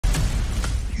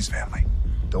He's family.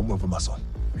 Don't move a muscle.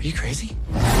 Are you crazy?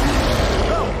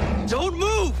 No! Don't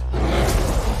move!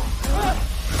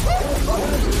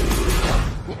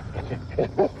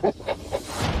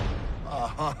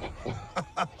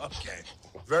 Okay.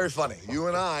 Very funny. You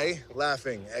and I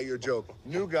laughing at your joke.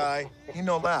 New guy, he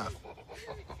no laugh.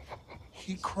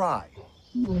 He cry.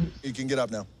 You can get up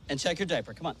now. And check your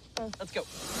diaper. Come on. Let's go.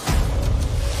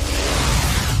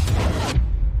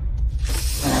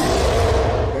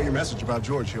 Got your message about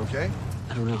George. You okay?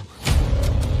 I don't know.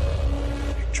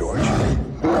 George?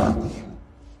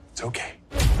 It's okay.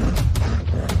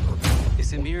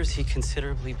 Is Amir, is he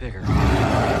considerably bigger?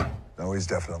 No, he's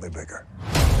definitely bigger.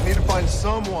 I need to find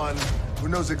someone who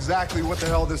knows exactly what the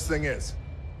hell this thing is.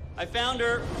 I found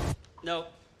her. No,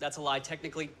 that's a lie.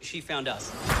 Technically, she found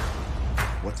us.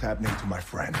 What's happening to my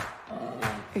friend?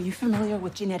 Are you familiar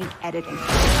with genetic editing?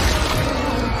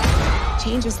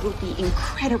 Changes will be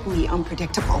incredibly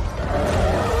unpredictable.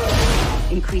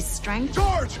 Increased strength,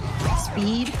 George!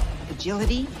 speed,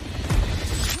 agility.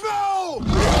 No!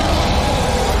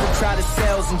 Crowded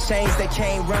cells and chains that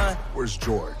can't run. Where's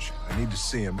George? I need to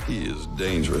see him. He is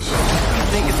dangerous. I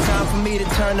think it's time for me to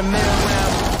turn the mill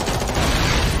around.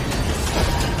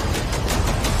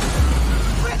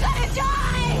 We're gonna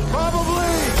die!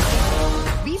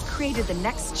 Probably! We've created the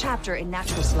next chapter in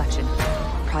natural selection.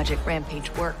 Project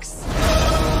Rampage works. You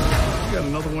got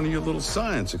another one of your little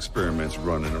science experiments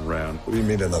running around. What do you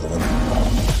mean another one?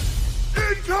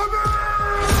 Incoming!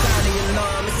 Sound the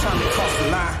alarm, it's time to cross the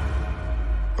line.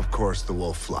 Of course, the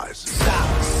wolf flies. Stop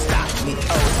me. Oh,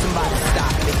 somebody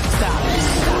stop me. Stop me.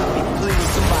 Please,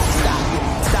 somebody stop me.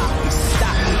 Stop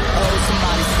me. Oh,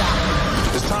 somebody stop me.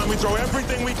 It's time we throw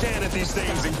everything we can at these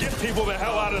things and get people the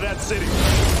hell out of that city.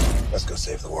 Let's go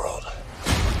save the world.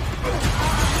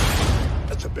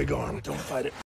 That's a big arm. Don't fight it.